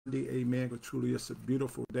Amen. Because truly it's a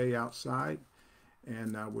beautiful day outside.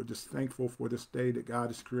 And we're just thankful for this day that God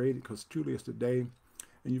has created because truly it's the day,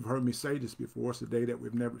 and you've heard me say this before, it's the day that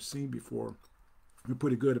we've never seen before. We're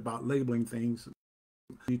pretty good about labeling things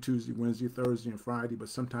Tuesday, Wednesday, Thursday, and Friday, but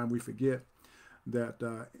sometimes we forget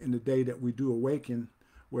that in the day that we do awaken,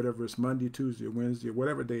 whatever it's Monday, Tuesday, or Wednesday, or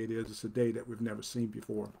whatever day it is, it's a day that we've never seen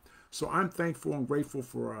before. So I'm thankful and grateful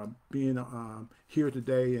for being here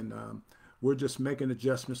today, and we're just making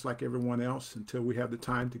adjustments like everyone else until we have the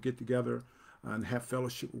time to get together and have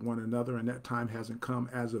fellowship with one another, and that time hasn't come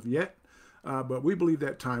as of yet. But we believe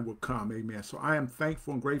that time will come. Amen. So I am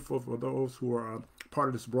thankful and grateful for those who are part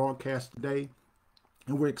of this broadcast today.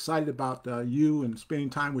 And we're excited about you and spending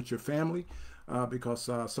time with your family because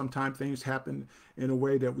sometimes things happen in a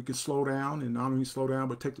way that we can slow down, and not only slow down,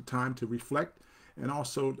 but take the time to reflect and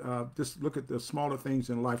also just look at the smaller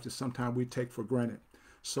things in life that sometimes we take for granted.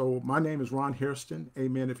 So my name is Ron Hairston.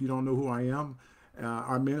 Amen. If you don't know who I am,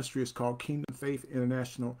 our ministry is called Kingdom Faith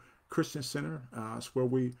International Christian Center. It's where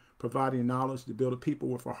we providing knowledge to build a people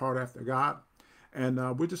with a heart after God. And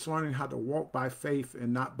we're just learning how to walk by faith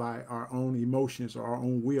and not by our own emotions or our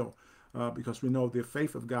own will, because we know the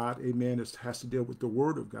faith of God, amen, has to deal with the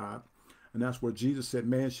word of God. And that's where Jesus said,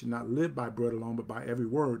 man should not live by bread alone, but by every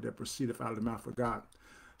word that proceedeth out of the mouth of God.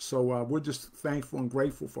 So we're just thankful and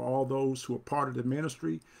grateful for all those who are part of the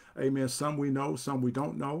ministry. Amen. Some we know, some we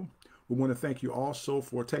don't know. We want to thank you also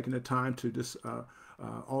for taking the time to just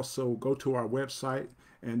also go to our website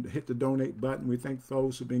and hit the donate button. We thank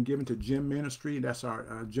those who've been given to Gym Ministry. That's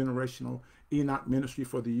our generational Enoch ministry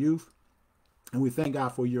for the youth. And we thank God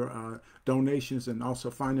for your donations and also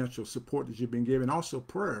financial support that you've been giving, also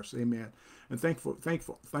prayers, amen. And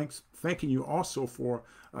thanking you also for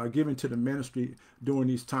giving to the ministry during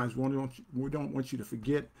these times. We don't want you to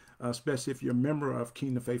forget, especially if you're a member of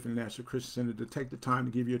Kingdom Faith International Christian Center, to take the time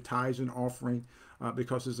to give your tithes and offering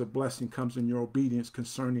because there's a blessing comes in your obedience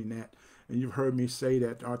concerning that. And you've heard me say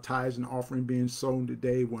that our tithes and offering being sown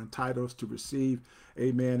today, we're entitled to receive.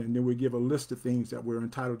 Amen. And then we give a list of things that we're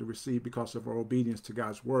entitled to receive because of our obedience to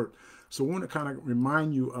God's word. So we want to kind of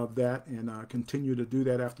remind you of that and continue to do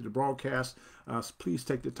that after the broadcast. So please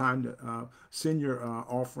take the time to send your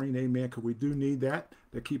offering. Amen. Because we do need that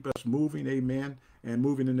to keep us moving. Amen. And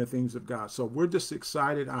moving in the things of God. So we're just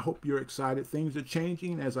excited. I hope you're excited. Things are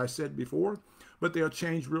changing, as I said before, but they'll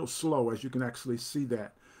change real slow, as you can actually see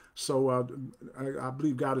that. So I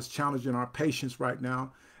believe God is challenging our patience right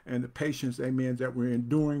now, and the patience, amen, that we're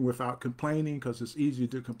enduring without complaining, because it's easy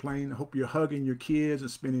to complain. I hope you're hugging your kids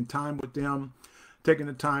and spending time with them, taking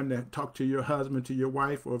the time to talk to your husband, to your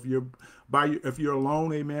wife, or if you're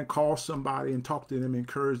alone, amen, call somebody and talk to them,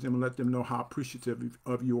 encourage them, and let them know how appreciative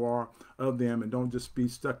of you are of them, and don't just be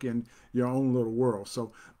stuck in your own little world.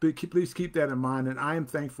 So please keep that in mind. And I am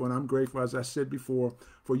thankful and I'm grateful, as I said before,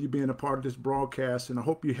 for you being a part of this broadcast. And I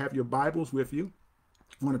hope you have your Bibles with you.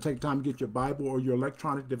 You want to take time to get your Bible or your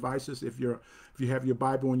electronic devices. If you have your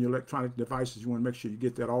Bible on your electronic devices, you want to make sure you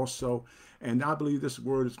get that also. And I believe this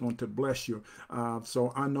word is going to bless you.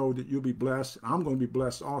 So I know that you'll be blessed. I'm going to be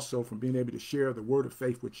blessed also from being able to share the word of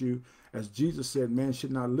faith with you. As Jesus said, man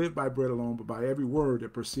should not live by bread alone, but by every word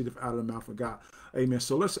that proceedeth out of the mouth of God. Amen.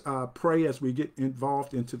 So let's pray as we get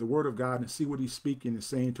involved into the word of God and see what he's speaking and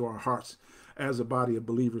saying to our hearts as a body of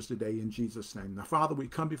believers today in Jesus' name. Now, Father, we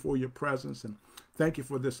come before your presence and thank you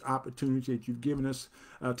for this opportunity that you've given us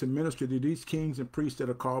to minister to these kings and priests that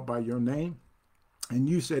are called by your name. And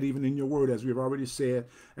you said, even in your word, as we've already said,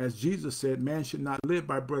 as Jesus said, man should not live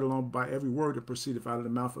by bread alone, but by every word that proceedeth out of the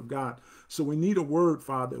mouth of God. So we need a word,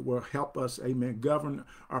 Father, that will help us, amen, govern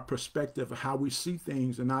our perspective of how we see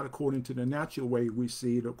things, and not according to the natural way we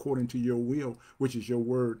see it, according to your will, which is your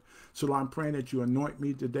word. So Lord, I'm praying that you anoint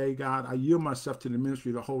me today, God. I yield myself to the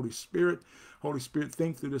ministry of the Holy Spirit. Holy Spirit,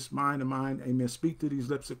 think through this mind of mine, amen. Speak to these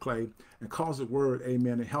lips of clay and cause the word,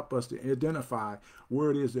 amen, and help us to identify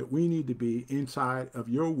where it is that we need to be inside of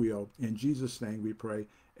your will. In Jesus' name we pray,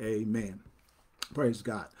 amen. Praise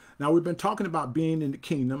God. Now, we've been talking about being in the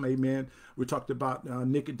kingdom, amen. We talked about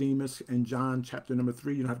Nicodemus in John chapter number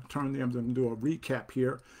 3. You don't have to turn there. I'm going to do a recap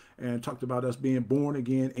here. And talked about us being born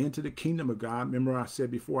again into the kingdom of God. Remember, I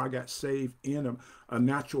said before, I got saved in a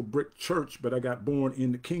natural brick church, but I got born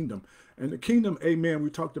in the kingdom. And the kingdom, amen,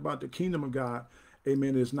 we talked about the kingdom of God,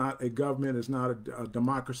 amen, is not a government, it's not a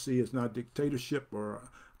democracy, it's not a dictatorship or a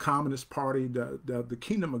communist party. The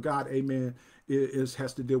kingdom of God, amen,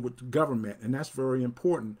 has to deal with government. And that's very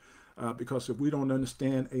important because if we don't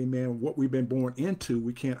understand, amen, what we've been born into,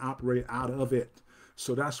 we can't operate out of it.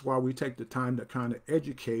 So that's why we take the time to kind of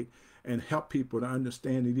educate and help people to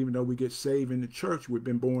understand that even though we get saved in the church, we've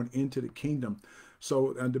been born into the kingdom.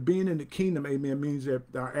 So the being in the kingdom, amen, means that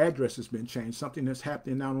our address has been changed, something that's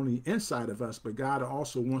happening not only inside of us, but God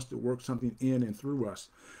also wants to work something in and through us.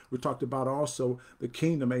 We talked about also the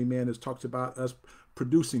kingdom, amen, is talks about us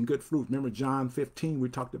producing good fruit. Remember John 15, we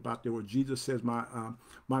talked about there where Jesus says,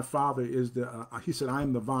 my Father is the, he said, I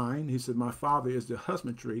am the vine. He said, my Father is the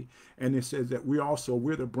husbandry. And it says that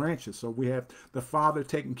we're the branches. So we have the Father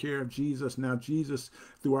taking care of Jesus. Now Jesus,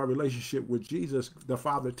 through our relationship with Jesus, the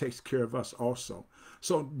Father takes care of us also.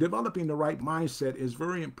 So developing the right mindset is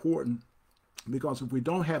very important, because if we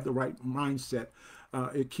don't have the right mindset,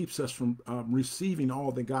 it keeps us from receiving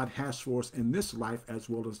all that God has for us in this life as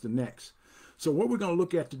well as the next. So what we're going to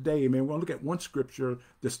look at today, man, we're going to look at one scripture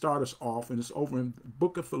to start us off, and it's over in the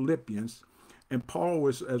book of Philippians. And Paul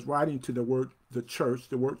is writing to the church.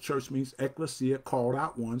 The word church means ecclesia, called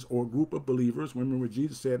out ones, or a group of believers. Remember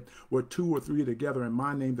Jesus said, where 2 or 3 are together in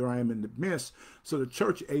my name, there I am in the midst. So the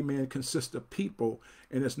church, amen, consists of people.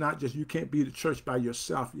 And it's not just, you can't be the church by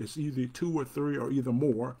yourself. It's either 2 or 3 or either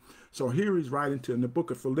more. So here he's writing to, in the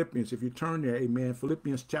book of Philippians, if you turn there, amen,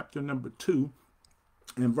 Philippians chapter number 2.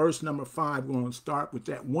 And verse number 5, we're going to start with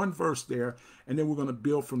that one verse there, and then we're going to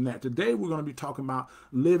build from that. Today, we're going to be talking about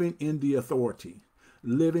living in the authority.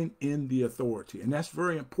 Living in the authority. And that's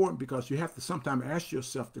very important, because you have to sometimes ask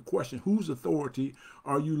yourself the question, whose authority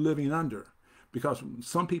are you living under? Because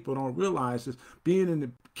some people don't realize this, being in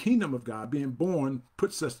the kingdom of God, being born,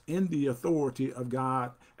 puts us in the authority of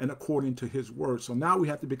God and according to his word. So now we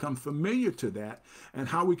have to become familiar to that. And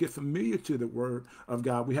how we get familiar to the word of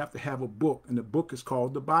God, we have to have a book, and the book is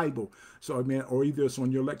called the Bible. So, amen, or either it's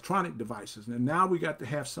on your electronic devices. And now we got to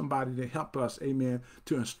have somebody to help us, amen,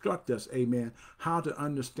 to instruct us, amen, how to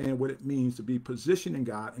understand what it means to be positioned in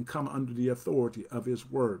God and come under the authority of his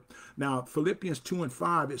word. Now, Philippians 2 and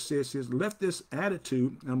 5, it says, let this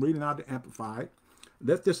attitude, I'm reading out the Amplified,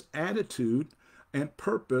 let this attitude and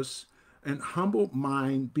purpose and humble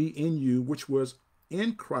mind be in you, which was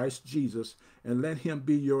in Christ Jesus, and let him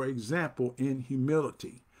be your example in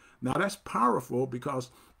humility. Now that's powerful,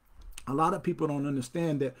 because a lot of people don't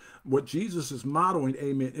understand that what Jesus is modeling,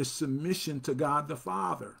 amen, is submission to God the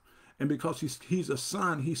Father. And because he's a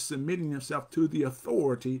son, he's submitting himself to the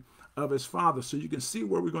authority of his Father. So you can see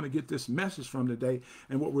where we're going to get this message from today,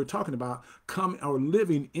 and what we're talking about,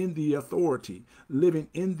 living in the authority, living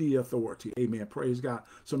in the authority. Amen. Praise God.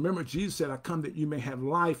 So remember, Jesus said, I come that you may have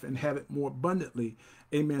life and have it more abundantly.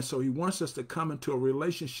 Amen. So he wants us to come into a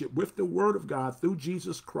relationship with the word of God through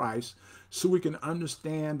Jesus Christ, so we can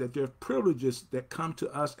understand that there are privileges that come to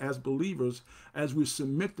us as believers as we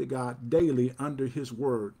submit to God daily under his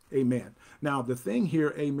word. Amen. Now, the thing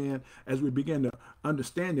here, amen, as we begin to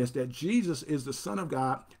understand this, that Jesus is the Son of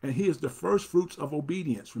God, and he is the first fruits of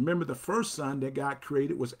obedience. Remember, the first son that God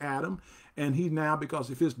created was Adam, and he now, because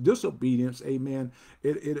of his disobedience, amen,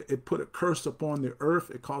 it put a curse upon the earth.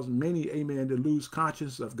 It caused many, amen, to lose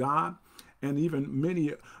conscience of God, and even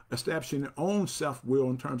many establishing their own self-will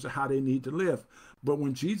in terms of how they need to live. But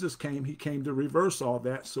when Jesus came, he came to reverse all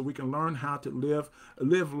that, so we can learn how to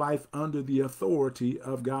live life under the authority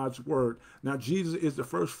of God's word. Now, Jesus is the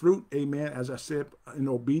first fruit, amen, as I said, in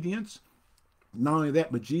obedience. Not only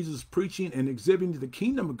that, but Jesus preaching and exhibiting the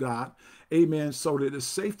kingdom of God, amen, so that it's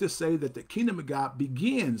safe to say that the kingdom of God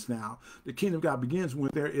begins now. The kingdom of God begins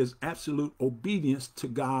when there is absolute obedience to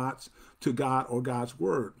God or God's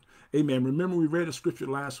word. Amen. Remember, we read a scripture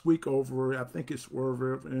last week over, I think it's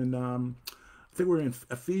over in, I think we're in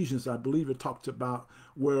Ephesians, I believe it talked about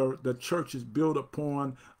where the church is built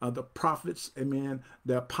upon the prophets, amen,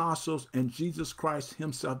 the apostles, and Jesus Christ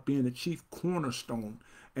himself being the chief cornerstone.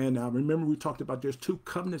 And remember, we talked about there's 2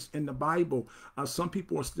 covenants in the Bible. Some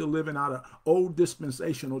people are still living out of old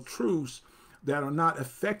dispensational truths that are not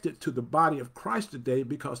affected to the body of Christ today,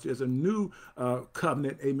 because there's a new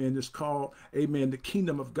covenant, amen, it's called, amen, the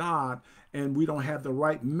kingdom of God. And we don't have the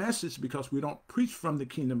right message because we don't preach from the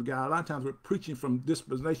kingdom of God. A lot of times we're preaching from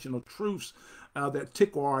dispensational truths that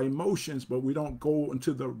tickle our emotions, but we don't go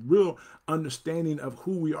into the real understanding of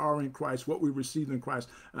who we are in Christ, what we receive in Christ,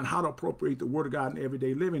 and how to appropriate the word of God in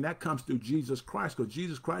everyday living. That comes through Jesus Christ, because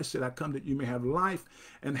Jesus Christ said, I come that you may have life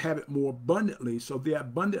and have it more abundantly. So the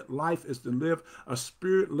abundant life is to live a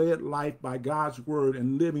spirit-led life by God's word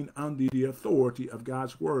and living under the authority of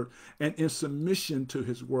God's word and in submission to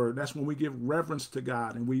his word. That's when we give reverence to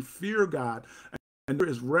God and we fear God. And there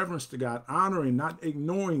is reverence to God, honoring, not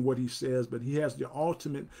ignoring what he says, but he has the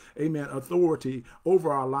ultimate, amen, authority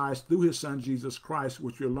over our lives through his son, Jesus Christ,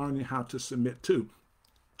 which we're learning how to submit to.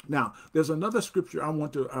 Now, there's another scripture I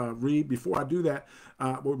want to read. Before I do that,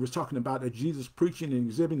 what we're talking about that Jesus preaching and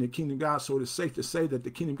exhibiting the kingdom of God. So it's safe to say that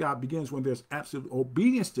the kingdom of God begins when there's absolute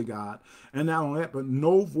obedience to God. And not only that, but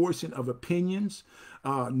no voicing of opinions,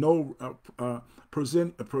 no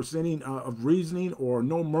presenting of reasoning, or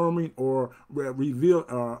no murmuring or revealing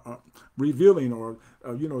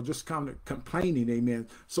or just kind of complaining. Amen.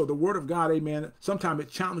 So the word of God, amen, sometimes it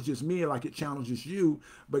challenges me like it challenges you,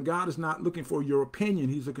 but God is not looking for your opinion.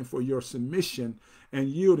 He's looking for your submission and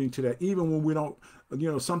yielding to that. Even when we don't,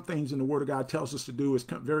 some things in the word of God tells us to do is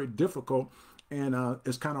very difficult, and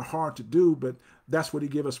it's kind of hard to do, but that's what he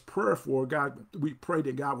gave us prayer for. God, we pray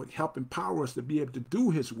that God would help empower us to be able to do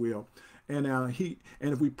his will. And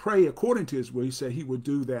if we pray according to his will, he said he would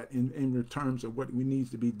do that in terms of what we needs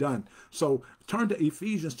to be done. So turn to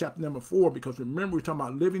Ephesians chapter number 4, because remember, we're talking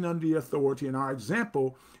about living under the authority, and our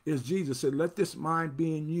example is Jesus said, let this mind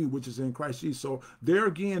be in you, which is in Christ Jesus. So there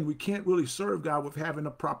again, we can't really serve God with having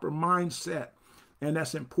a proper mindset. And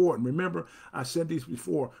that's important. Remember, I said these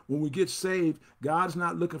before. When we get saved, God's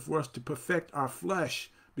not looking for us to perfect our flesh,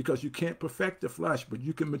 because you can't perfect the flesh, but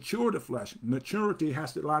you can mature the flesh. Maturity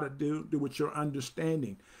has a lot to do with your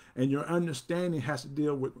understanding. And your understanding has to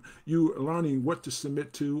deal with you learning what to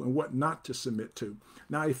submit to and what not to submit to.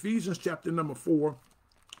 Now, Ephesians chapter number 4,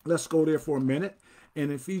 let's go there for a minute.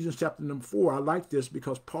 In Ephesians chapter number 4, I like this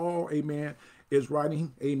because Paul, amen, is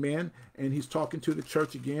writing, amen, and he's talking to the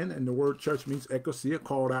church again, and the word church means ecclesia,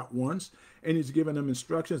 called out ones, and he's giving them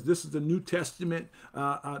instructions. This is the New Testament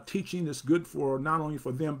teaching that's good for not only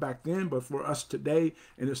for them back then, but for us today,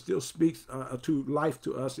 and it still speaks to life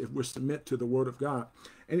to us if we submit to the word of God.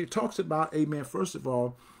 And he talks about, amen, first of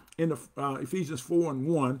all, in the, Ephesians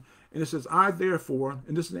 4:1, and it says, I therefore,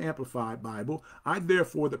 and this is the Amplified Bible, I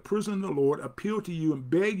therefore, the prisoner of the Lord, appeal to you and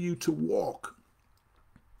beg you to walk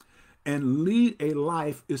and lead a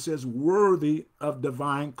life, it says, worthy of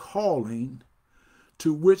divine calling,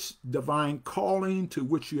 to which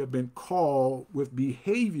you have been called, with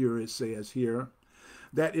behavior, it says here,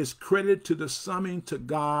 that is credited to the summing to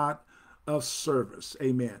God of service.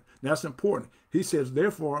 Amen. That's important. He says,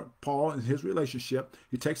 therefore, Paul, in his relationship,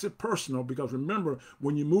 he takes it personal, because remember,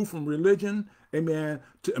 when you move from religion, amen,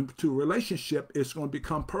 to relationship, it's going to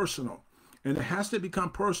become personal. And it has to become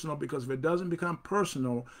personal, because if it doesn't become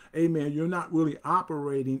personal, amen, you're not really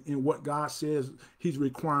operating in what God says he's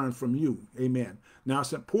requiring from you. Amen. Now,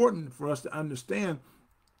 it's important for us to understand,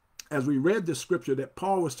 as we read this scripture, that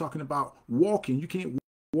Paul was talking about walking. You can't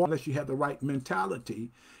walk unless you have the right mentality.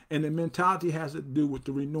 And the mentality has to do with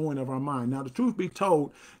the renewing of our mind. Now, the truth be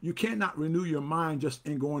told, you cannot renew your mind just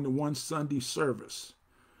in going to one Sunday service.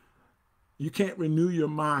 You can't renew your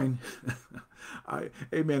mind.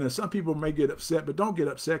 Amen. And some people may get upset, but don't get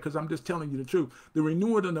upset, because I'm just telling you the truth. The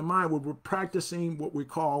renewal of the mind, we're practicing what we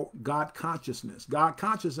call God consciousness. God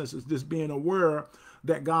consciousness is just being aware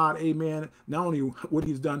that God, amen, not only what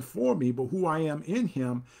he's done for me, but who I am in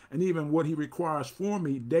him, and even what he requires for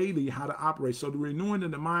me daily, how to operate. So the renewing of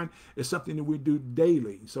the mind is something that we do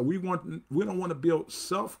daily. So we don't want to build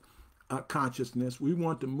self-consciousness. We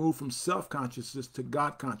want to move from self-consciousness to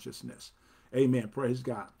God consciousness. Amen. Praise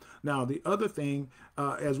God. Now, the other thing,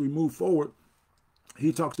 as we move forward,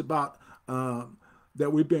 he talks about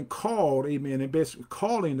that we've been called, amen, and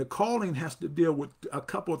basically the calling has to deal with a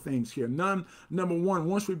couple of things here. Number one,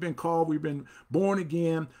 once we've been called, we've been born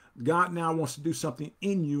again, God now wants to do something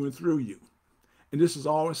in you and through you. And this is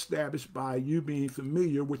all established by you being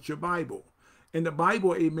familiar with your Bible. And the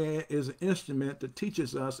Bible, amen, is an instrument that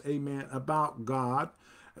teaches us, amen, about God,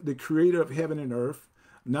 the creator of heaven and earth.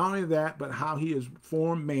 Not only that, but how he has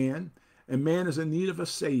formed man, and man is in need of a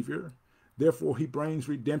savior. Therefore, he brings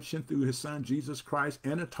redemption through his son, Jesus Christ,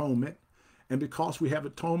 and atonement. And because we have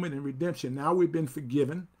atonement and redemption, now we've been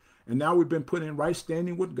forgiven, and now we've been put in right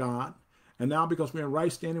standing with God. And now, because we're in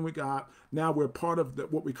right standing with God, now we're part of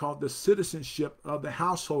what we call the citizenship of the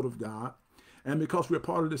household of God. And because we're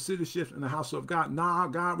part of the citizenship in the house of God, now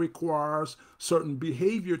God requires certain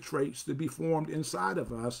behavior traits to be formed inside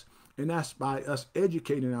of us. And that's by us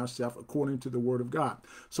educating ourselves according to the word of God.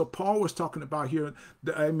 So Paul was talking about here,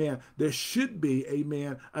 amen, there should be,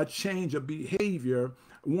 amen, a change of behavior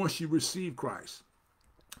once you receive Christ.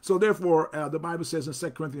 So therefore, the Bible says in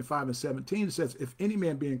 2 Corinthians 5:17, it says, if any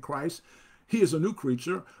man be in Christ, he is a new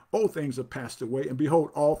creature. Old things have passed away, and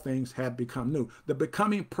behold, all things have become new. The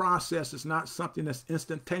becoming process is not something that's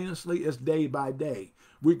instantaneously, it's day by day.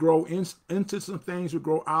 We grow into some things, we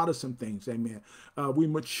grow out of some things, amen. We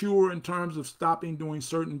mature in terms of stopping doing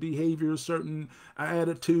certain behaviors, certain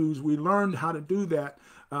attitudes. We learn how to do that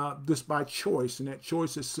just by choice, and that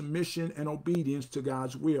choice is submission and obedience to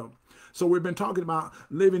God's will. So we've been talking about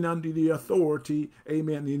living under the authority,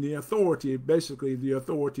 amen, in the authority, basically the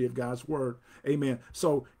authority of God's word. Amen.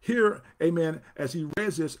 So here, amen, as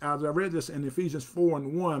I read this in Ephesians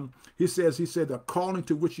 4:1, he said, the calling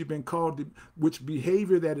to which you've been called, which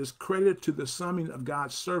behavior that is credited to the summing of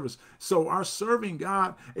God's service. So our serving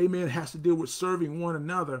God, amen, has to deal with serving one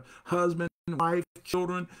another, husband, wife,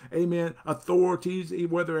 children, amen, authorities,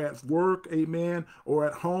 whether at work, amen, or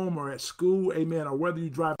at home or at school, amen, or whether you're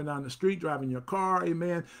driving down the street, driving your car,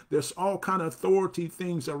 amen. There's all kind of authority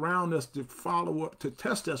things around us to follow up, to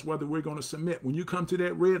test us whether we're going to submit. When you come to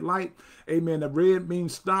that red light, amen, the red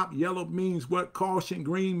means stop, yellow means what? Caution,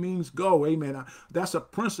 green means go, amen. That's a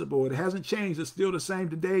principle. It hasn't changed. It's still the same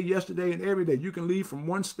today, yesterday, and every day. You can leave from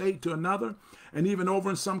one state to another, and even over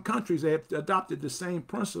in some countries, they have adopted the same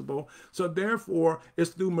principle. So therefore,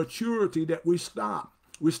 it's through maturity that we stop.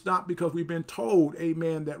 We stop because we've been told,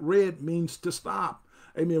 amen, that red means to stop.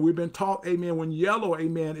 Amen. We've been taught, amen, when yellow,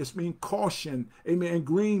 amen, it's mean caution. Amen. And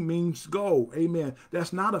green means go. Amen.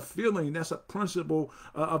 That's not a feeling. That's a principle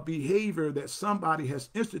of behavior that somebody has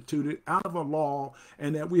instituted out of a law,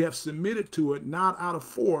 and that we have submitted to it, not out of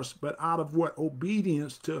force, but out of what?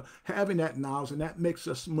 Obedience to having that knowledge. And that makes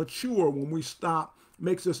us mature when we stop,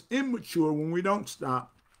 makes us immature when we don't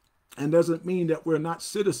stop. And doesn't mean that we're not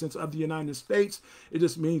citizens of the United States. It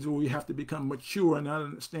just means we have to become mature and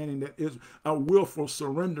understanding that is a willful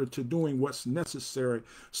surrender to doing what's necessary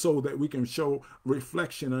so that we can show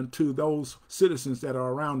reflection unto those citizens that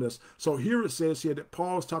are around us. So here it says here that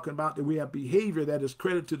Paul's talking about that we have behavior that is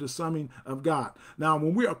credited to the summing of God. Now,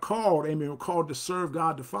 when we are called, amen, we're called to serve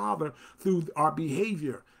God the Father through our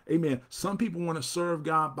behavior. Amen. Some people want to serve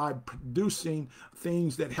God by producing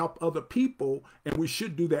things that help other people, and we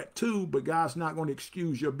should do that too, but God's not going to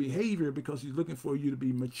excuse your behavior because he's looking for you to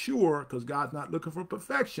be mature, because God's not looking for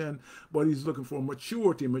perfection, but he's looking for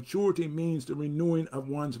maturity. Maturity means the renewing of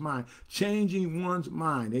one's mind, changing one's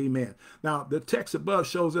mind. Amen. Now, the text above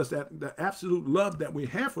shows us that the absolute love that we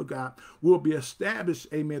have for God will be established,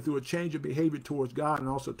 amen, through a change of behavior towards God and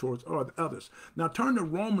also towards others. Now, turn to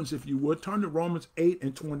Romans, if you would. Turn to Romans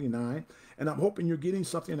 8:29. And I'm hoping you're getting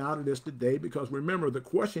something out of this today, because remember, the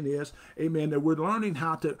question is, amen, that we're learning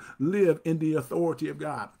how to live in the authority of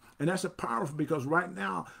God. And that's a powerful, because right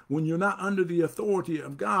now, when you're not under the authority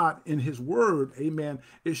of God in his word, amen,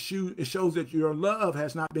 it shows that your love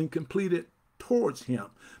has not been completed towards him,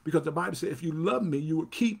 because the Bible says, if you love me, you will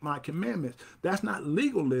keep my commandments. That's not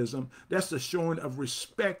legalism. That's the showing of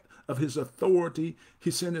respect of his authority. He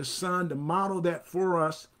sent his son to model that for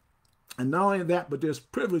us. And not only that, but there's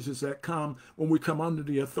privileges that come when we come under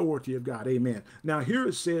the authority of God. Amen. Now, here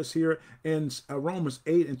it says here in Romans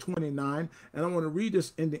 8:29, and I want to read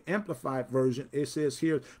this in the Amplified Version. It says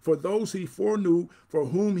here, for those he foreknew, for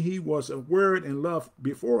whom he was aware and loved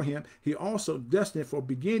beforehand, he also destined for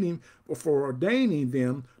ordaining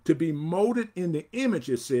them to be molded in the image,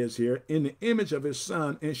 it says here, in the image of his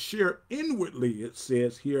son, and share inwardly, it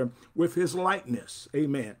says here, with his likeness.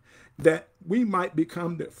 Amen. That we might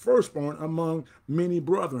become the firstborn among many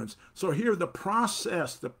brethren. So here the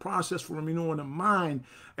process for renewing the mind,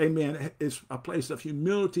 amen, is a place of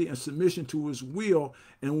humility and submission to his will.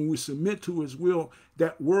 And when we submit to his will,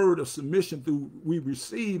 that word of submission we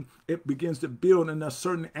receive, it begins to build in us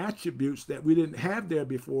certain attributes that we didn't have there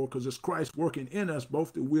before, because it's Christ working in us,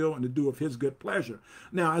 both the will and the do of his good pleasure.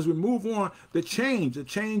 Now, as we move on, the change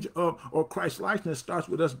of Christ's likeness starts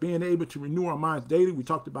with us being able to renew our minds daily. We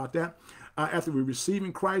talked about that. After we receive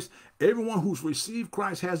in Christ, everyone who's received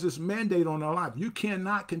Christ has this mandate on their life. You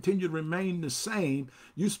cannot continue to remain the same.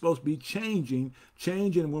 You're supposed to be changing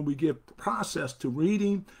when we give process to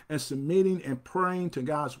reading and submitting and praying to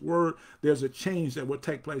God's word. There's a change that will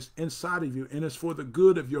take place inside of you, and it's for the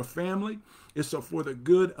good of your family. It's for the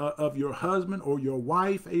good of your husband or your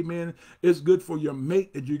wife. Amen. It's good for your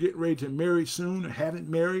mate that you get ready to marry soon or haven't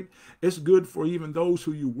married. It's good for even those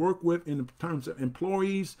who you work with in terms of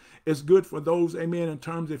employees. It's good for those, amen, in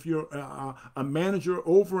terms if you're a manager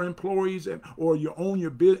over employees or you own your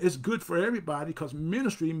business. It's good for everybody, because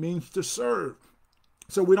ministry means to serve.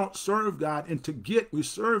 So we don't serve God we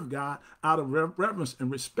serve God out of reverence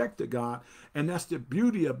and respect to God. And that's the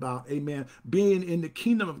beauty about, amen, being in the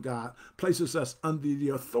kingdom of God places us under the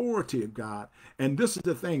authority of God. And this is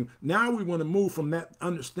the thing. Now we want to move from that,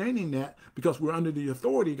 understanding that, because we're under the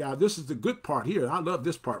authority of God. This is the good part here. I love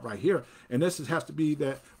this part right here. And this has to be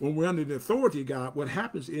that when we're under the authority of God, what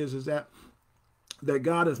happens is that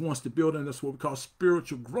God wants to build in us what we call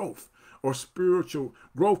spiritual growth. or spiritual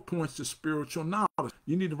growth points to spiritual knowledge.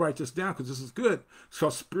 You need to write this down because this is good. So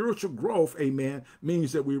spiritual growth, amen,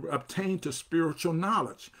 means that we obtain to spiritual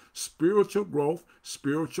knowledge. Spiritual growth,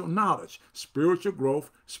 spiritual knowledge. Spiritual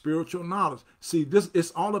growth, spiritual knowledge. See, this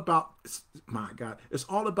is all about, my God, it's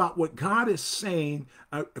all about what God is saying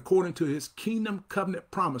according to his kingdom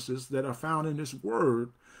covenant promises that are found in his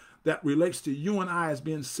word that relates to you and I as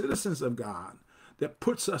being citizens of God, that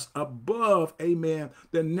puts us above, amen,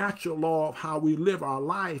 the natural law of how we live our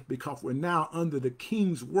life because we're now under the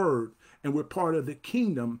king's word and we're part of the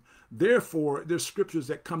kingdom. Therefore, there's scriptures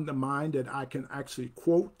that come to mind that I can actually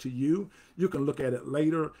quote to you. You can look at it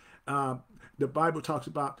later. The Bible talks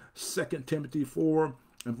about 2 Timothy 4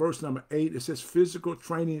 and verse number 8. It says, physical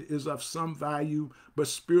training is of some value, but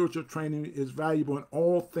spiritual training is valuable in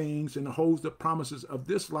all things and holds the promises of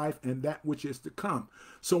this life and that which is to come.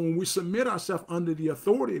 So when we submit ourselves under the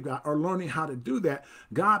authority of God or learning how to do that,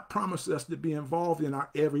 God promises us to be involved in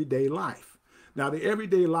our everyday life. Now, the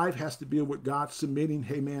everyday life has to deal with God submitting,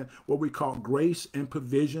 amen, what we call grace and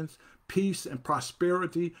provisions, peace and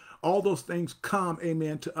prosperity. All those things come,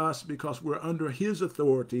 amen, to us because we're under his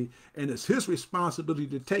authority and it's his responsibility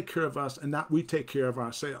to take care of us and not we take care of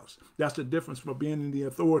ourselves. That's the difference from being in the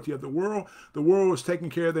authority of the world. The world is taking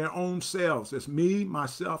care of their own selves. It's me,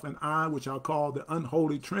 myself, and I, which I'll call the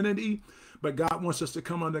unholy trinity. But God wants us to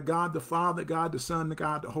come under God the Father, God the Son, and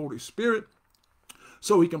God the Holy Spirit,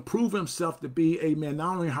 so he can prove himself to be, amen,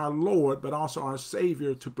 not only our Lord, but also our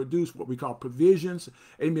Savior to produce what we call provisions,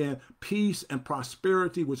 amen, peace and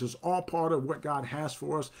prosperity, which is all part of what God has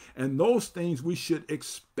for us. And those things we should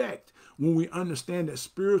expect when we understand that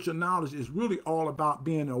spiritual knowledge is really all about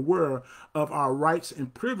being aware of our rights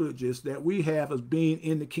and privileges that we have as being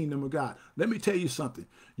in the kingdom of God. Let me tell you something.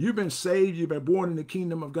 You've been saved, you've been born in the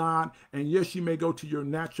kingdom of God, and yes, you may go to your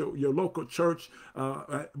local church,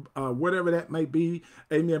 whatever that may be,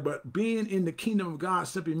 amen, but being in the kingdom of God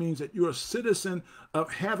simply means that you're a citizen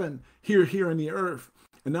of heaven here in the earth.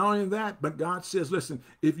 And not only that, but God says, listen,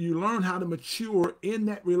 if you learn how to mature in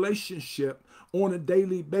that relationship on a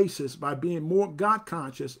daily basis by being more God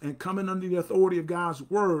conscious and coming under the authority of God's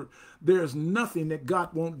word, there's nothing that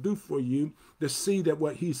God won't do for you to see that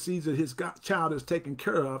what he sees that his child is taken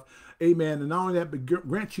care of. Amen. And not only that, but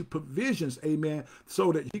grant you provisions, amen,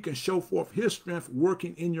 so that he can show forth his strength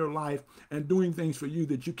working in your life and doing things for you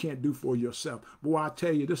that you can't do for yourself. Boy, I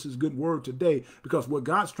tell you, this is good word today, because what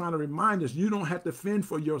God's trying to remind us, you don't have to fend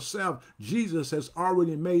for yourself. Jesus has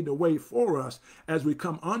already made the way for us as we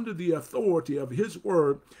come under the authority of his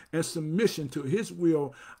word and submission to his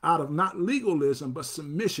will out of not legalism, but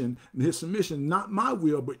submission. And his submission, not my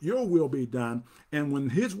will, but your will be done. And when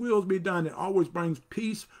his will be done, it always brings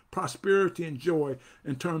peace, prosperity, and joy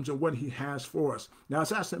in terms of what he has for us. Now,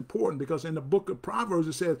 that's important because in the book of Proverbs,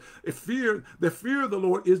 it says, the fear of the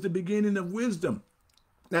Lord is the beginning of wisdom.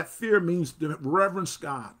 That fear means to reverence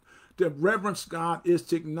God. To reverence God is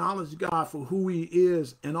to acknowledge God for who he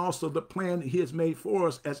is and also the plan that he has made for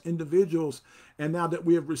us as individuals. And now that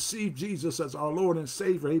we have received Jesus as our Lord and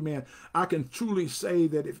Savior, amen, I can truly say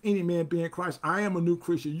that if any man be in Christ, I am a new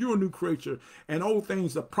creature, you're a new creature. And old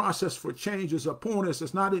things, the process for change is upon us.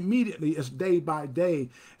 It's not immediately, it's day by day.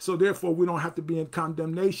 So therefore, we don't have to be in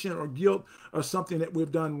condemnation or guilt or something that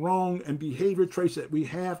we've done wrong and behavior traits that we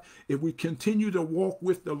have. If we continue to walk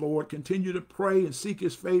with the Lord, continue to pray and seek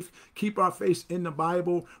his faith, keep our faith in the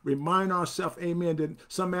Bible, remind ourselves, amen, that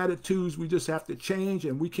some attitudes we just have to change,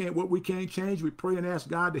 and what we can't change, we pray and ask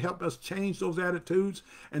God to help us change those attitudes,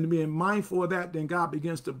 and being mindful of that, then God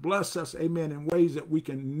begins to bless us, amen, in ways that we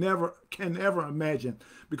can ever imagine,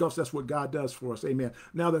 because that's what God does for us, amen.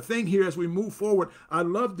 Now, the thing here as we move forward, I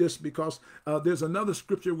love this because there's another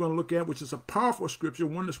scripture we're going to look at, which is a powerful scripture,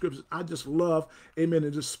 one of the scriptures I just love, amen,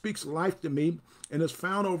 it just speaks life to me, and it's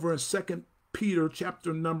found over in 2 Peter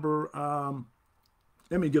chapter number,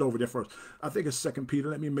 let me get over there first. I think it's 2 Peter.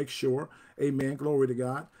 Let me make sure. Amen. Glory to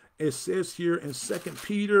God. It says here in 2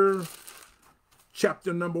 Peter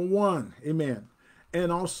chapter number 1. Amen.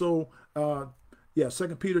 And also,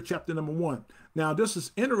 2 Peter chapter number 1. Now, this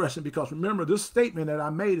is interesting because remember, this statement that I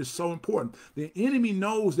made is so important. The enemy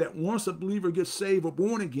knows that once a believer gets saved or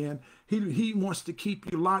born again, he wants to keep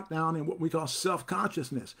you locked down in what we call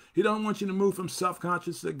self-consciousness. He don't want you to move from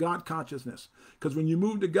self-conscious to God consciousness. Because when you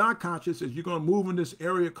move to God consciousness, you're going to move in this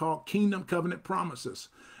area called kingdom covenant promises.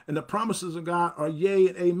 And the promises of God are yea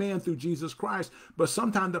and amen through Jesus Christ. But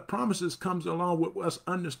sometimes the promises comes along with us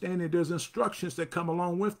understanding there's instructions that come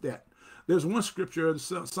along with that. There's one scripture,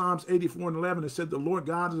 Psalms 84:11, that said, the Lord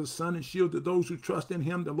God is a sun and shield to those who trust in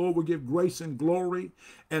him. The Lord will give grace and glory,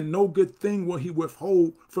 and no good thing will he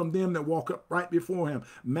withhold from them that walk upright before him.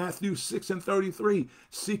 Matthew 6:33,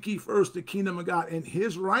 seek ye first the kingdom of God and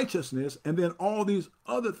his righteousness, and then all these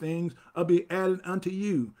other things will be added unto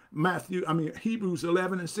you. Hebrews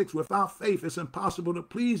 11:6, without faith it's impossible to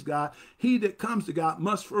please God. He that comes to God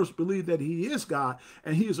must first believe that he is God,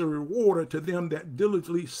 and he is a rewarder to them that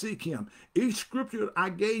diligently seek him. Each scripture I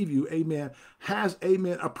gave you, amen, has,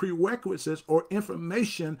 amen, a prerequisite or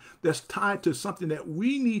information that's tied to something that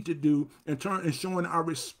we need to do in turn in showing our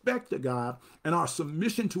respect to God and our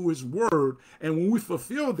submission to his word. And when we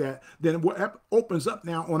fulfill that, then what opens up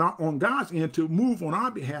now on God's end to move on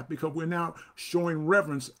our behalf, because we're now showing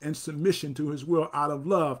reverence and submission to his will out of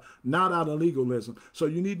love, not out of legalism. So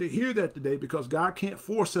you need to hear that today, because God can't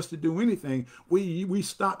force us to do anything. We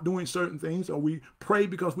stop doing certain things, or we pray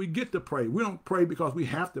because we get to pray. We don't pray because we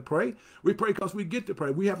have to pray. We pray because we get to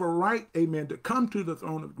pray. We have a right, amen, to come to the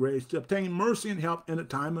throne of grace, to obtain mercy and help in a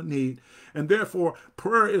time of need. And therefore,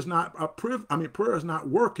 prayer is not prayer is not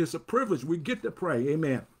work. It's a privilege. We get to pray.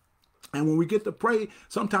 Amen. And when we get to pray,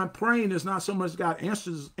 sometimes praying is not so much God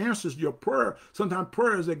answers your prayer. Sometimes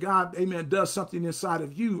prayer is that God, amen, does something inside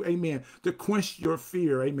of you, amen, to quench your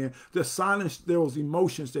fear, amen, to silence those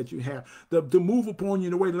emotions that you have, to move upon you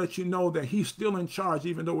in a way to let you know that he's still in charge,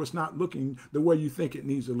 even though it's not looking the way you think it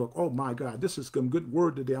needs to look. Oh, my God, this is some good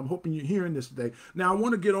word today. I'm hoping you're hearing this today. Now, I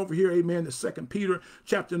want to get over here, amen, to 2 Peter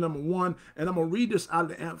chapter number 1, and I'm going to read this out of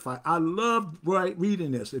the Amplified. I love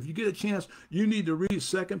reading this. If you get a chance, you need to read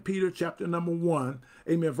 2 Peter chapter number 1,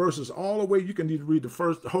 amen, verses all the way. You can need to read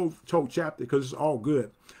the whole chapter, because it's all good.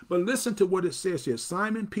 But listen to what it says here.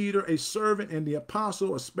 Simon Peter, a servant and the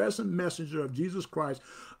apostle, a special messenger of Jesus Christ,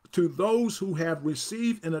 to those who have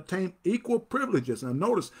received and attained equal privileges. Now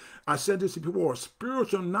notice, I said this before,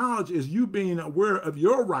 spiritual knowledge is you being aware of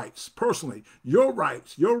your rights personally, your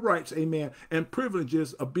rights, amen, and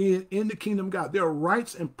privileges of being in the kingdom of God. There are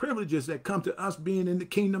rights and privileges that come to us being in the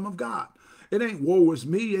kingdom of God. It ain't woe is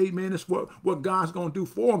me, amen. It's what God's going to do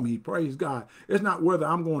for me, praise God. It's not whether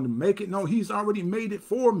I'm going to make it. No, he's already made it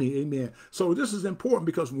for me, amen. So this is important,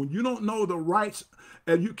 because when you don't know the rights,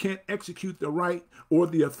 and you can't execute the right or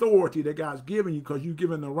the authority that God's given you, because you're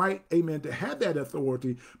given the right, amen, to have that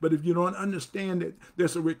authority. But if you don't understand that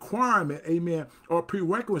there's a requirement, amen, or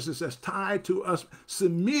prerequisites that's tied to us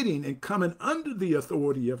submitting and coming under the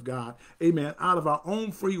authority of God, amen, out of our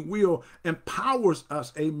own free will, empowers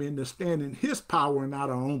us, amen, to stand in his power and not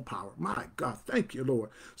our own power. My God, thank you, Lord.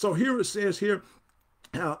 So here it says here,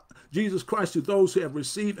 Jesus Christ, to those who have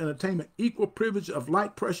received and attained an equal privilege of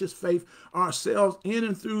like precious faith, ourselves in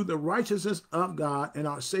and through the righteousness of God and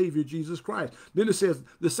our Savior Jesus Christ. Then it says,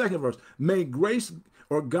 the second verse, may grace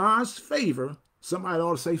or God's favor, somebody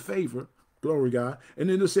ought to say favor, glory God. And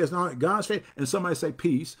then it says, now God's favor, and somebody say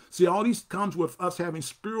peace. See, all these comes with us having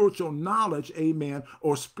spiritual knowledge, amen,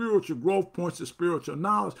 or spiritual growth points to spiritual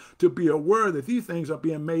knowledge, to be aware that these things are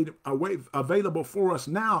being made available for us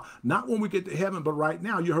now, not when we get to heaven, but right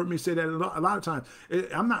now. You heard me say that a lot of times.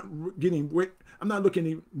 I'm not looking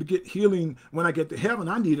to get healing when I get to heaven.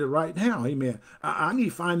 I need it right now, amen. I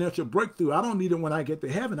need financial breakthrough. I don't need it when I get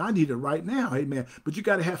to heaven. I need it right now, amen. But you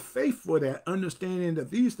got to have faith for that, understanding that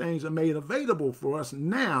these things are made available for us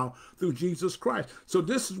now through Jesus Christ. So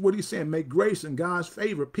this is what he's saying, make grace and God's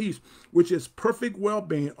favor, peace, which is perfect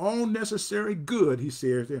well-being, all necessary good, he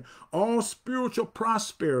says there, all spiritual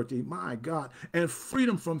prosperity, my God, and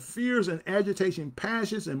freedom from fears and agitation,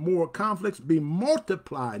 passions, and moral conflicts be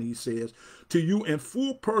multiplied, he says, to you in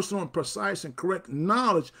full personal and precise and correct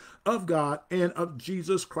knowledge of God and of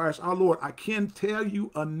Jesus Christ our Lord. I can't tell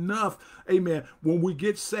you enough, amen. When we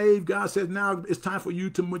get saved, God says now it's time for you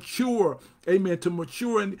to mature, amen, to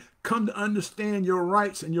mature and come to understand your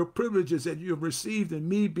rights and your privileges that you have received in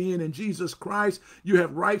me being in Jesus Christ. You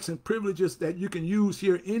have rights and privileges that you can use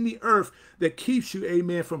here in the earth that keeps you,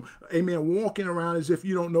 amen, from, amen, walking around as if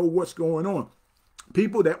you don't know what's going on.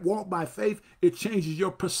 People that walk by faith, it changes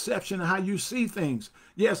your perception of how you see things.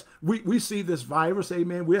 Yes, we see this virus,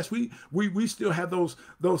 amen. Yes, we still have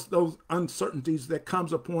those uncertainties that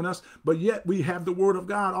comes upon us, but yet we have the word of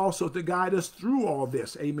God also to guide us through all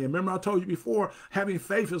this, amen. Remember I told you before, having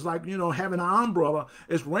faith is like, having an umbrella.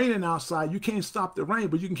 It's raining outside. You can't stop the rain,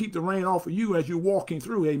 but you can keep the rain off of you as you're walking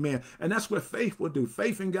through, amen. And that's what faith will do.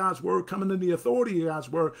 Faith in God's word, coming to the authority of God's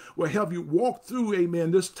word, will help you walk through,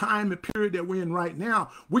 amen, this time and period that we're in right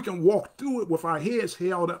now. We can walk through it with our heads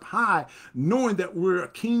held up high, knowing that we're we're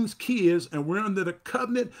a king's kids, and we're under the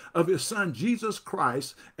covenant of his son, Jesus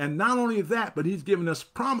Christ. And not only that, but he's given us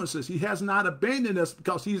promises. He has not abandoned us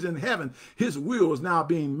because he's in heaven. His will is now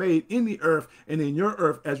being made in the earth and in your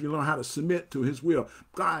earth as we learn how to submit to his will.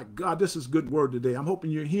 God, this is good word today. I'm hoping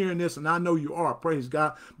you're hearing this, and I know you are. Praise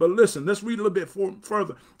God. But listen, let's read a little bit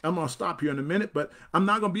further. I'm going to stop here in a minute, but I'm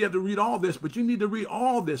not going to be able to read all this, but you need to read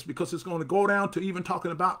all this because it's going to go down to even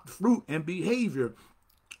talking about fruit and behavior,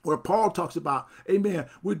 where Paul talks about, amen,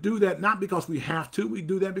 we do that not because we have to. We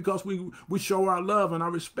do that because we show our love and our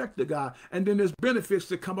respect to God. And then there's benefits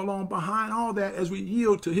that come along behind all that as we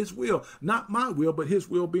yield to his will. Not my will, but his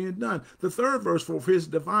will being done. The third verse, for his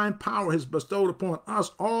divine power has bestowed upon us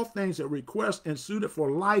all things that request and suited for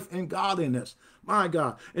life and godliness. My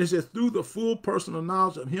God. And it says, through the full personal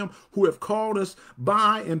knowledge of him who have called us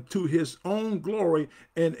by and to his own glory.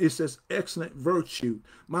 And it says, excellent virtue.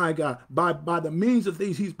 My God. By the means of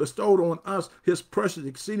these, he's bestowed on us his precious,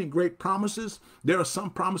 exceeding great promises. There are some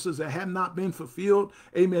promises that have not been fulfilled.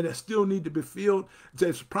 Amen. That still need to be filled.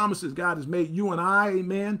 There's promises God has made you and I.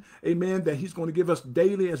 Amen. Amen. That he's going to give us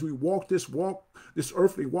daily as we walk, this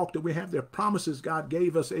earthly walk that we have. There are promises God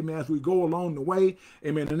gave us, amen, as we go along the way,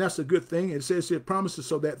 amen, and that's a good thing. It says here promises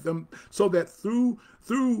so that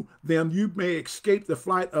through them you may escape the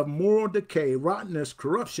flight of moral decay, rottenness,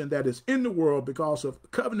 corruption that is in the world because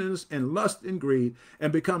of covetousness and lust and greed,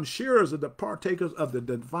 and become sharers of the partakers of the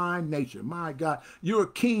divine nature. My God, you're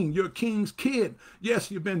a king, you're a king's kid.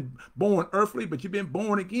 Yes, you've been born earthly, but you've been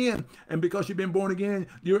born again, and because you've been born again,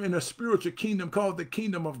 you're in a spiritual kingdom called the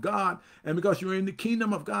kingdom of God, and because you're in the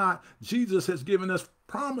kingdom of God, Jesus has given us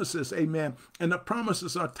promises, amen, and the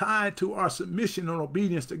promises are tied to our submission and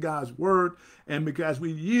obedience to God's word. And because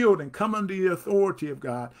we yield and come under the authority of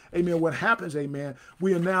God, amen, what happens, amen,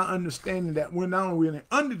 we are now understanding that we're not only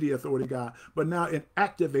under the authority of God, but now it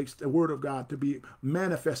activates the word of God to be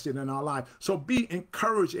manifested in our life. So be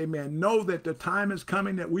encouraged, amen. Know that the time is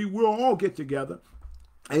coming that we will all get together.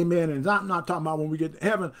 Amen. And I'm not talking about when we get to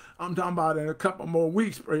heaven. I'm talking about in a couple more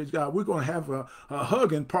weeks, praise God. We're going to have a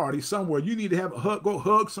hugging party somewhere. You need to have a hug. Go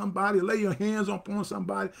hug somebody. Lay your hands upon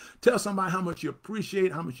somebody. Tell somebody how much you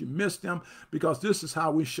appreciate, how much you miss them, because this is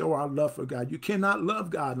how we show our love for God. You cannot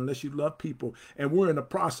love God unless you love people. And we're in the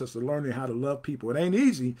process of learning how to love people. It ain't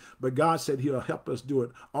easy, but God said he'll help us do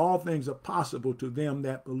it. All things are possible to them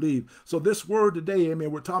that believe. So this word today,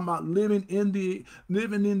 amen, we're talking about living in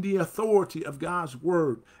the authority of God's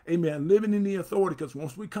word. Amen. Living in the authority, because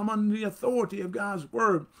once we come under the authority of God's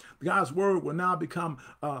word will now become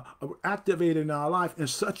activated in our life in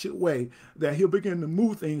such a way that he'll begin to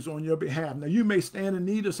move things on your behalf. Now, you may stand in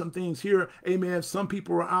need of some things here. Amen. Some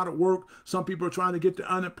people are out of work. Some people are trying to get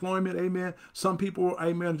to unemployment. Amen. Some people,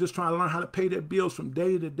 amen, just trying to learn how to pay their bills from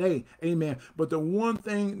day to day. Amen. But the one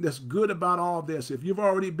thing that's good about all this, if you've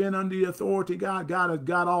already been under the authority of God, God has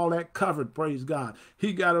got all that covered. Praise God.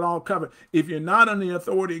 He got it all covered. If you're not under the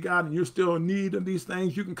authority of God and you're still in need of these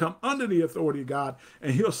things, you can come under the authority of God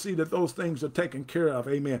and he'll see that those things are taken care of.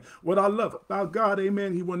 Amen. What I love about God,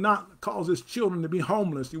 amen, he will not cause his children to be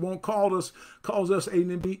homeless. He won't cause us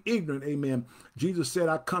amen, to be ignorant. Amen. Jesus said,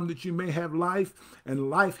 I come that you may have life and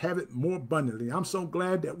life have it more abundantly. I'm so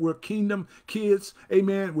glad that we're kingdom kids.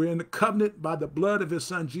 Amen. We're in the covenant by the blood of his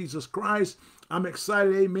son, Jesus Christ. I'm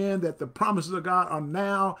excited, amen, that the promises of God are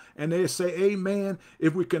now, and they say, amen,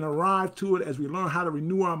 if we can arrive to it as we learn how to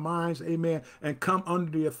renew our minds, amen, and come under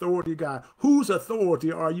the authority of God. Whose authority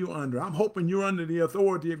are you under? I'm hoping you're under the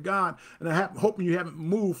authority of God, and I'm hoping you haven't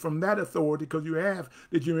moved from that authority, because you have,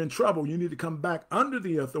 that you're in trouble. You need to come back under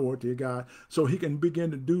the authority of God so he can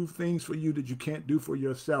begin to do things for you that you can't do for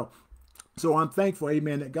yourself. So I'm thankful,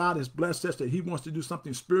 amen, that God has blessed us, that he wants to do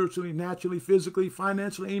something spiritually, naturally, physically,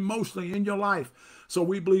 financially, emotionally in your life. So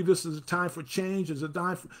we believe this is a time for change. It's a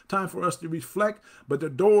time for us to reflect, but the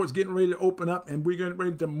door is getting ready to open up, and we're getting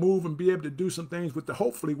ready to move and be able to do some things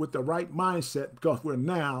hopefully with the right mindset, because we're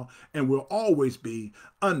now and will always be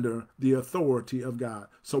under the authority of God.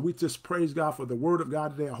 So we just praise God for the word of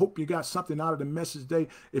God today. I hope you got something out of the message today.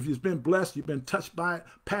 If you've been blessed, you've been touched by it,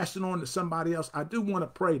 pass it on to somebody else. I do want to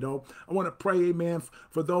pray, though. I want to pray, amen,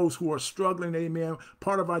 for those who are struggling, amen.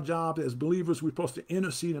 Part of our job as believers, we're supposed to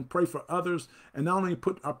intercede and pray for others, and not only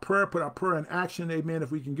put our prayer in action, amen,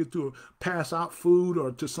 if we can get to pass out food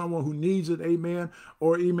or to someone who needs it, amen,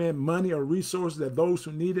 or amen, money or resources that those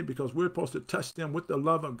who need it, because we're supposed to touch them with the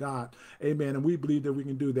love of God, amen, and we believe that we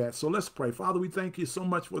can do that. So let's pray. Father, we thank you so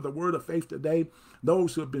much for the word of faith today.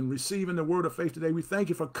 Those who have been receiving the word of faith today, we thank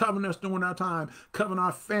you for covering us during our time, covering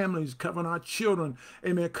our families, covering our children,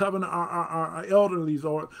 amen, covering our our elderlies,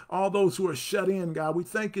 or all those who are shut in, God. We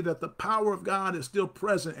thank you that the power of God is still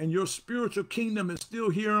present and your spiritual kingdom is still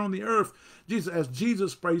here on the earth. Jesus, as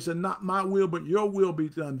Jesus prayed, he said, not my will, but your will be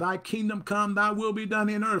done. Thy kingdom come, thy will be done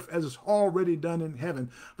in earth as it's already done in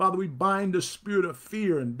heaven. Father, we bind the spirit of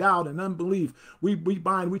fear and doubt and unbelief. We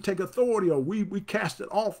take authority, or we cast it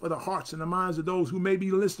off of the hearts and the minds of those who may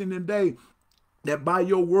be listening today, that by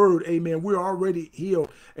your word, amen, we're already healed,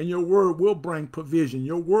 and your word will bring provision.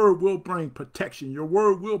 Your word will bring protection. Your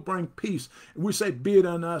word will bring peace. And we say, be it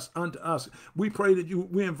unto us. We pray that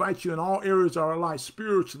we invite you in all areas of our life,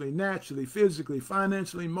 spiritually, naturally, physically,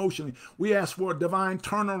 financially, emotionally. We ask for a divine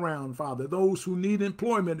turnaround, Father. Those who need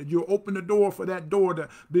employment, that you'll open the door for that door to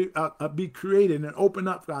be created and open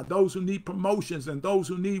up, God. Those who need promotions and those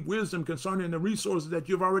who need wisdom concerning the resources that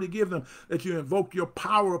you've already given them, that you invoke your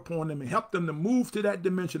power upon them and help them to move to that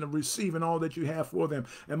dimension of receiving all that you have for them.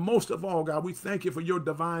 And most of all, God, we thank you for your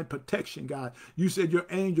divine protection, God. You said your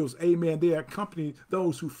angels, amen, they accompany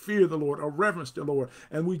those who fear the Lord or reverence the Lord.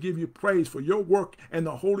 And we give you praise for your work and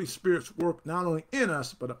the Holy Spirit's work, not only in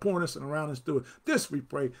us, but upon us and around us through it. This we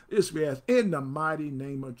pray, this we ask in the mighty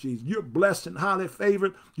name of Jesus. You're blessed and highly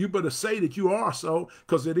favored. You better say that you are so,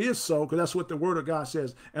 because it is so, because that's what the word of God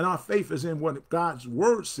says. And our faith is in what God's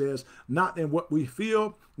word says, not in what we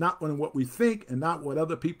feel, not in what we think, and not what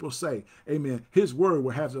other people say. Amen. His word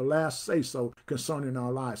will have the last say so concerning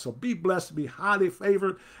our lives. So be blessed, be highly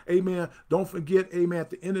favored. Amen. Don't forget, amen, at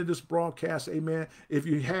the end of this broadcast, amen, if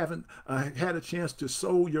you haven't had a chance to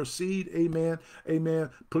sow your seed, amen, amen,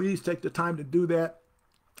 please take the time to do that.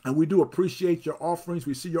 And we do appreciate your offerings.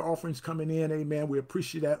 We see your offerings coming in. Amen. We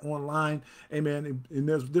appreciate that online. Amen. And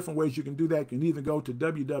there's different ways you can do that. You can either go to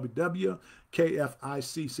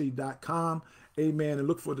www.kficc.com. Amen. And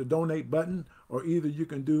look for the donate button. Or either you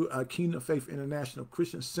can do Kingdom Faith International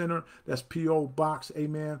Christian Center. That's P.O. Box.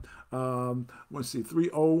 Amen. Let's see.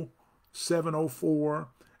 30704.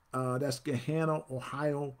 That's Gahanna,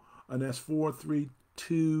 Ohio. And that's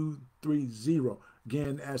 43230.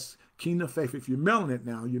 Again, that's Kingdom Faith. If you're mailing it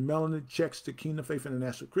now, you're mailing the checks to Kingdom Faith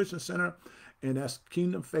International Christian Center. And that's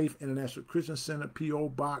Kingdom Faith International Christian Center, P.O.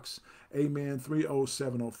 Box, amen,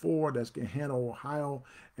 30704. That's Gahanna, Ohio.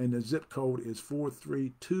 And the zip code is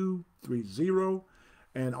 43230.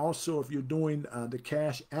 And also, if you're doing the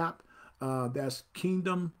Cash App, that's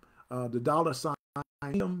Kingdom, the $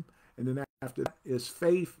 Kingdom. And then after that is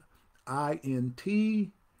Faith,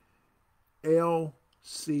 INTLCC.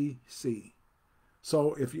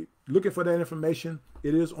 So if you're looking for that information,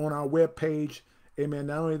 it is on our webpage. Amen.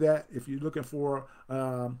 Not only that, if you're looking for,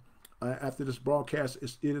 after this broadcast,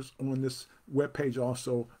 it is on this webpage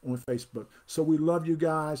also on Facebook. So we love you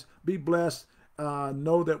guys. Be blessed.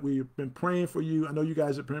 Know that we've been praying for you. I know you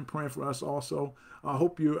guys have been praying for us also. I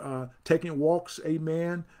hope you're taking walks.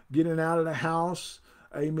 Amen. Getting out of the house.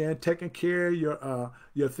 Amen. Taking care of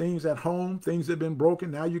your things at home, things that have been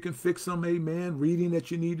broken. Now you can fix them. Amen. Reading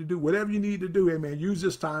that you need to do, whatever you need to do. Amen. Use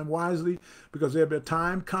this time wisely, because there'll be a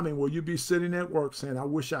time coming where you'll be sitting at work saying, I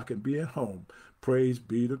wish I could be at home. Praise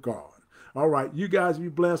be to God. All right. You guys be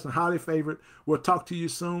blessed and highly favored. We'll talk to you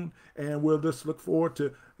soon, and we'll just look forward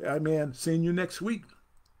to, amen, seeing you next week.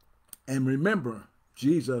 And remember,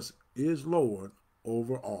 Jesus is Lord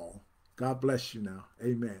over all. God bless you now.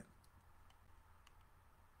 Amen.